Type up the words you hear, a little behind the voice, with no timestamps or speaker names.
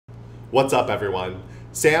What's up, everyone?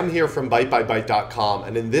 Sam here from ByteByByte.com,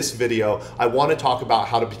 and in this video I want to talk about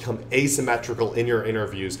how to become asymmetrical in your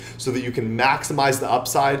interviews so that you can maximize the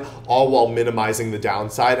upside all while minimizing the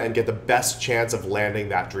downside and get the best chance of landing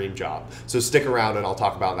that dream job. So stick around and I'll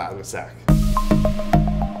talk about that in a sec.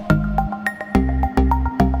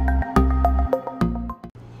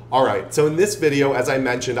 Alright, so in this video, as I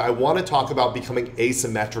mentioned, I want to talk about becoming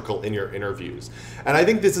asymmetrical in your interviews. And I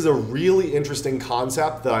think this is a really interesting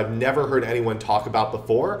concept that I've never heard anyone talk about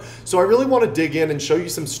before. So I really want to dig in and show you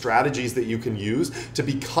some strategies that you can use to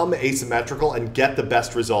become asymmetrical and get the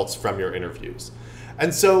best results from your interviews.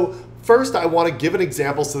 And so first, I want to give an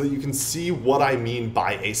example so that you can see what I mean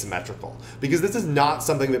by asymmetrical, because this is not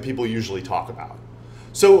something that people usually talk about.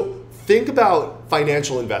 So think about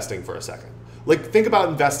financial investing for a second. Like, think about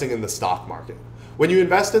investing in the stock market. When you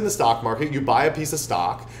invest in the stock market, you buy a piece of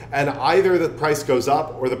stock and either the price goes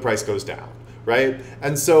up or the price goes down, right?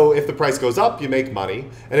 And so if the price goes up, you make money,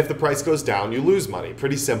 and if the price goes down, you lose money.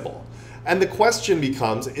 Pretty simple. And the question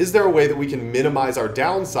becomes, is there a way that we can minimize our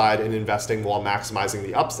downside in investing while maximizing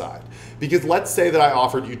the upside? Because let's say that I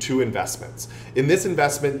offered you two investments. In this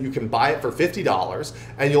investment, you can buy it for $50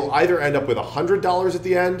 and you'll either end up with $100 at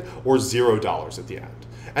the end or $0 at the end.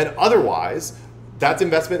 And otherwise, that's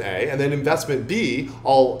investment A, and then investment B,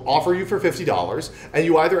 I'll offer you for $50, and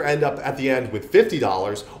you either end up at the end with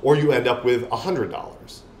 $50 or you end up with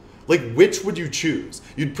 $100. Like, which would you choose?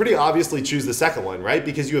 You'd pretty obviously choose the second one, right?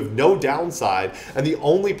 Because you have no downside, and the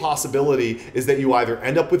only possibility is that you either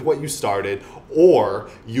end up with what you started or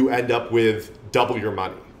you end up with double your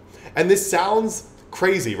money. And this sounds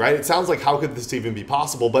crazy, right? It sounds like, how could this even be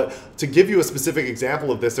possible? But to give you a specific example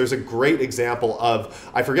of this, there's a great example of,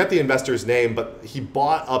 I forget the investor's name, but he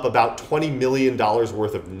bought up about $20 million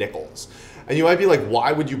worth of nickels. And you might be like,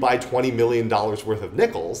 why would you buy $20 million worth of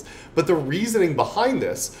nickels? But the reasoning behind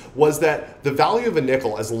this was that the value of a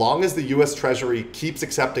nickel, as long as the US Treasury keeps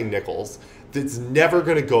accepting nickels, it's never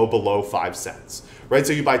going to go below 5 cents, right?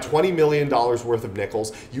 So you buy $20 million worth of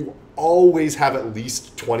nickels, you always have at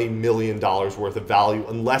least $20 million worth of value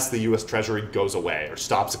unless the US Treasury goes away or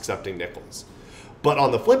stops accepting nickels. But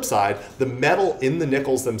on the flip side, the metal in the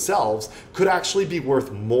nickels themselves could actually be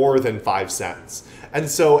worth more than 5 cents. And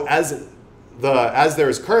so as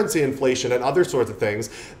there's currency inflation and other sorts of things,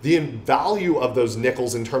 the value of those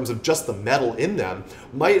nickels in terms of just the metal in them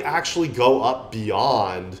might actually go up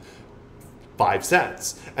beyond 5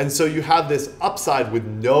 cents. And so you have this upside with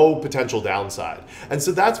no potential downside. And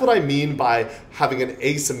so that's what I mean by having an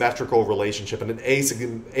asymmetrical relationship and an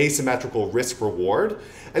asymmetrical risk reward.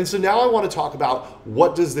 And so now I want to talk about,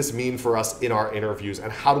 what does this mean for us in our interviews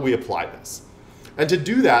and how do we apply this? And to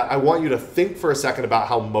do that, I want you to think for a second about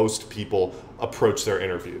how most people approach their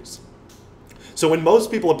interviews. So when most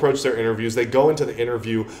people approach their interviews, they go into the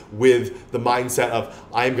interview with the mindset of,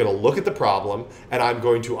 I'm going to look at the problem and I'm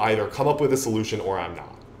going to either come up with a solution or I'm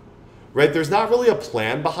not. Right? There's not really a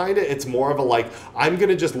plan behind it. It's more of a like, I'm going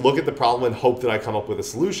to just look at the problem and hope that I come up with a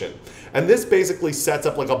solution. And this basically sets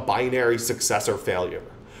up like a binary success or failure.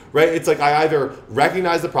 Right? It's like, I either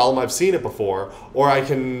recognize the problem, I've seen it before, or I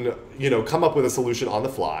can, come up with a solution on the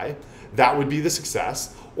fly. That would be the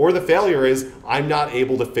success. Or the failure is, I'm not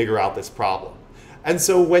able to figure out this problem. And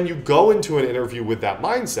so when you go into an interview with that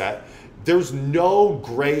mindset, there's no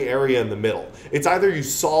gray area in the middle. It's either you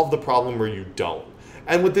solve the problem or you don't.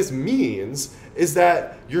 And what this means is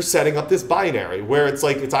that you're setting up this binary where it's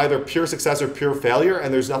like, it's either pure success or pure failure,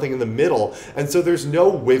 and there's nothing in the middle. And so there's no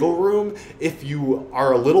wiggle room if you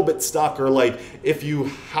are a little bit stuck, or like if you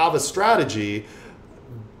have a strategy,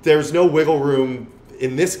 there's no wiggle room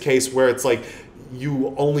in this case where it's like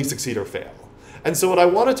you only succeed or fail. And so what I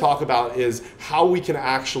want to talk about is how we can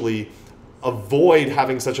actually avoid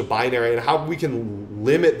having such a binary and how we can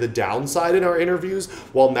limit the downside in our interviews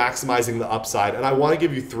while maximizing the upside. And I want to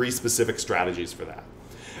give you 3 specific strategies for that.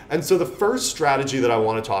 And so the first strategy that I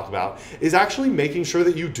want to talk about is actually making sure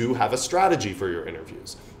that you do have a strategy for your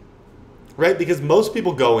interviews. Right? Because most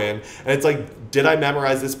people go in and it's like, did I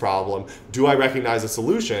memorize this problem? Do I recognize a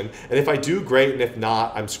solution? And if I do, great. And if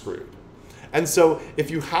not, I'm screwed. And so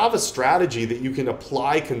if you have a strategy that you can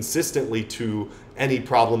apply consistently to any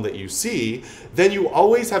problem that you see, then you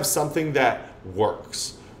always have something that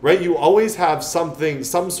works, right? You always have some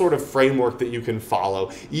sort of framework that you can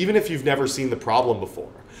follow, even if you've never seen the problem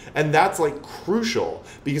before. And that's like crucial,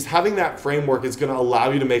 because having that framework is going to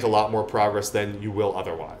allow you to make a lot more progress than you will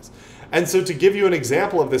otherwise. And so to give you an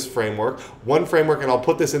example of this framework, one framework, and I'll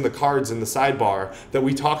put this in the cards in the sidebar, that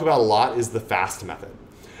we talk about a lot is the FAST method.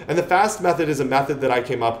 And the FAST method is a method that I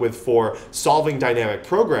came up with for solving dynamic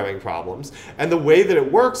programming problems. And the way that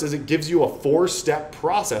it works is it gives you a 4-step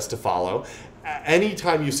process to follow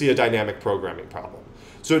anytime you see a dynamic programming problem.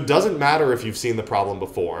 So it doesn't matter if you've seen the problem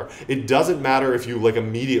before. It doesn't matter if you like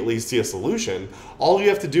immediately see a solution. All you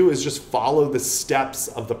have to do is just follow the steps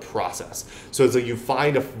of the process. So it's like you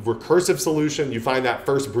find a recursive solution, you find that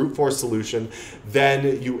first brute force solution,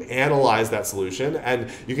 then you analyze that solution. And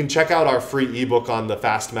you can check out our free ebook on the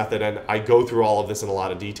FAST method, and I go through all of this in a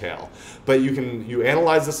lot of detail. But you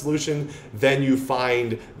analyze the solution, then you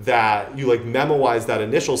find that you like memoize that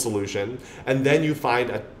initial solution, and then you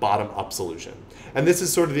find a bottom-up solution. And this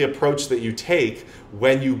is sort of the approach that you take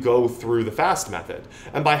when you go through the FAST method.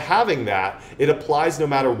 And by having that, it applies no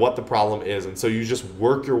matter what the problem is. And so you just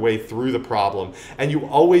work your way through the problem. And you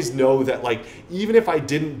always know that, like, even if I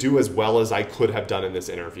didn't do as well as I could have done in this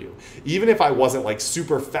interview, even if I wasn't like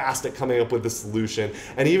super fast at coming up with the solution,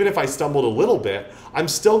 and even if I stumbled a little bit, I'm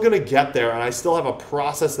still gonna get there, and I still have a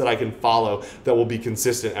process that I can follow that will be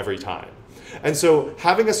consistent every time. And so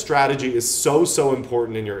having a strategy is so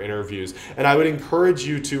important in your interviews. And I would encourage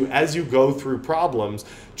you to, as you go through problems,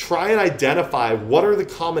 try and identify what are the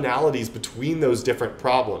commonalities between those different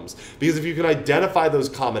problems. Because if you can identify those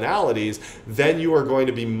commonalities, then you are going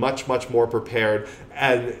to be much more prepared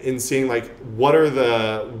and in seeing like what are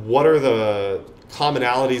the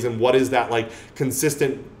commonalities and what is that like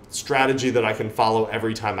consistent strategy that I can follow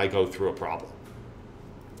every time I go through a problem.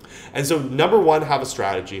 And so number one, have a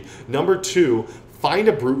strategy. Number two, find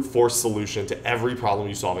a brute force solution to every problem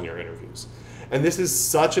you solve in your interviews. And this is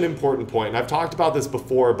such an important point. And I've talked about this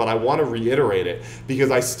before, but I want to reiterate it because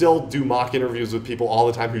I still do mock interviews with people all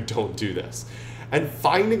the time who don't do this. And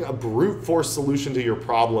finding a brute force solution to your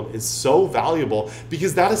problem is so valuable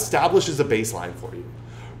because that establishes a baseline for you,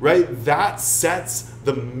 right? That sets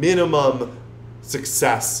the minimum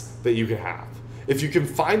success that you can have. If you can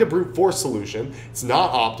find a brute force solution, it's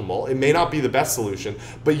not optimal, it may not be the best solution,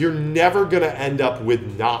 but you're never gonna end up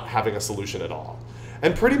with not having a solution at all.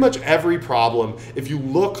 And pretty much every problem, if you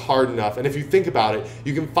look hard enough and if you think about it,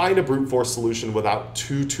 you can find a brute force solution without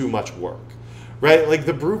too much work, right? Like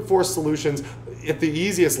the brute force solutions, at the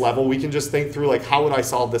easiest level, we can just think through like, how would I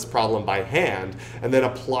solve this problem by hand and then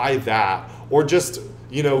apply that, or just,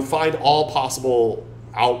 you know, find all possible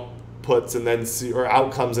outputs and then see, or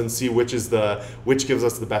outcomes, and see which gives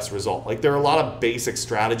us the best result. Like there are a lot of basic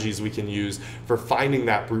strategies we can use for finding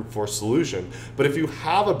that brute force solution. But if you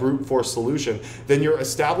have a brute force solution, then you're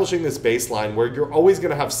establishing this baseline where you're always going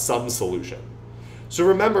to have some solution. So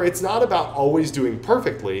remember, it's not about always doing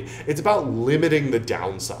perfectly, it's about limiting the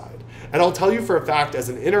downside. And I'll tell you for a fact as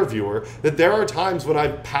an interviewer that there are times when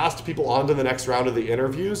I've passed people on to the next round of the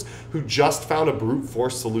interviews who just found a brute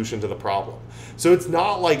force solution to the problem. So it's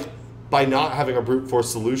not like by not having a brute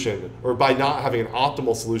force solution or by not having an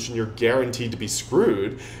optimal solution, you're guaranteed to be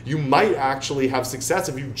screwed. You might actually have success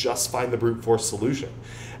if you just find the brute force solution.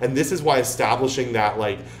 And this is why establishing that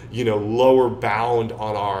like, you know, lower bound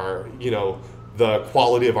on our, you know, the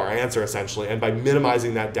quality of our answer essentially, and by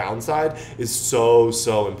minimizing that downside is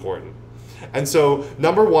so important. And so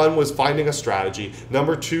number one was finding a strategy.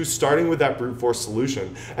 Number two, starting with that brute force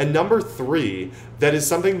solution. And number three, that is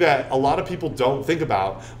something that a lot of people don't think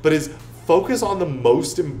about, but is focus on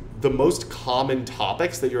the most common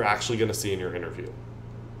topics that you're actually going to see in your interview.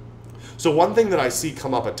 So one thing that I see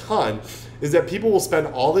come up a ton is that people will spend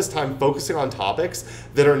all this time focusing on topics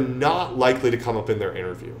that are not likely to come up in their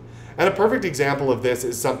interview. And a perfect example of this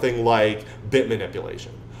is something like bit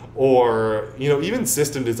manipulation, or you know, even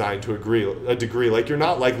system design to a degree. Like you're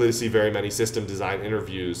not likely to see very many system design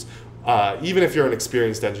interviews. Even if you're an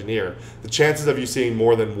experienced engineer, the chances of you seeing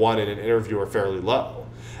more than one in an interview are fairly low.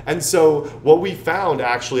 And so what we found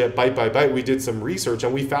actually at Byte by Byte, we did some research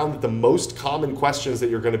and we found that the most common questions that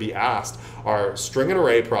you're going to be asked are string and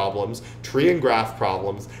array problems, tree and graph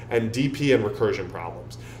problems, and DP and recursion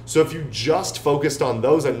problems. So if you just focused on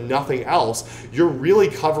those and nothing else, you're really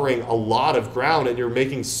covering a lot of ground and you're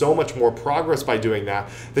making so much more progress by doing that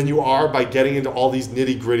than you are by getting into all these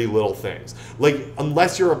nitty-gritty little things. Like,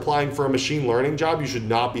 unless you're applying for a machine learning job, you should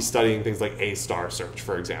not be studying things like A-star search,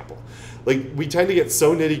 for example. Like, we tend to get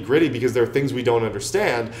so nitty-gritty because there are things we don't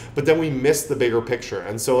understand, but then we miss the bigger picture.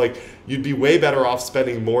 And so, like, you'd be way better off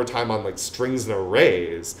spending more time on, like, strings and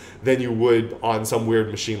arrays than you would on some weird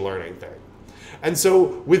machine learning thing. And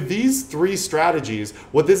so with these three strategies,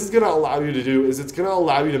 what this is going to allow you to do is it's going to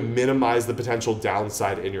allow you to minimize the potential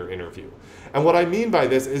downside in your interview. And what I mean by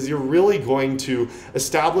this is you're really going to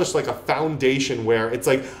establish like a foundation where it's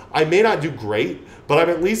like, I may not do great, but I'm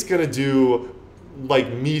at least going to do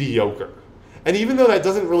like mediocre. And even though that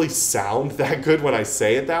doesn't really sound that good when I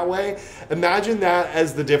say it that way, imagine that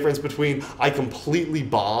as the difference between I completely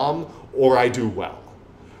bomb or I do well.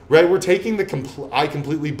 Right? We're taking the I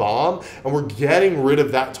completely bomb and we're getting rid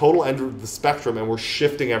of that total end of the spectrum and we're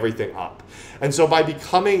shifting everything up. And so by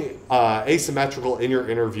becoming asymmetrical in your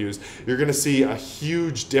interviews, you're going to see a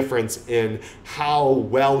huge difference in how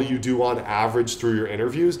well you do on average through your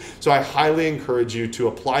interviews. So I highly encourage you to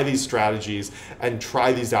apply these strategies and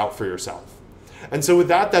try these out for yourself. And so with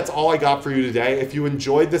that, that's all I got for you today. If you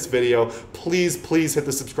enjoyed this video, please hit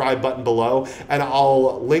the subscribe button below, and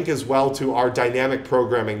I'll link as well to our dynamic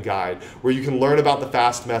programming guide where you can learn about the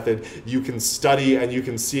FAST method, you can study, and you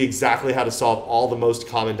can see exactly how to solve all the most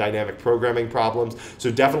common dynamic programming problems. So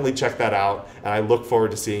definitely check that out, and I look forward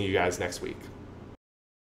to seeing you guys next week.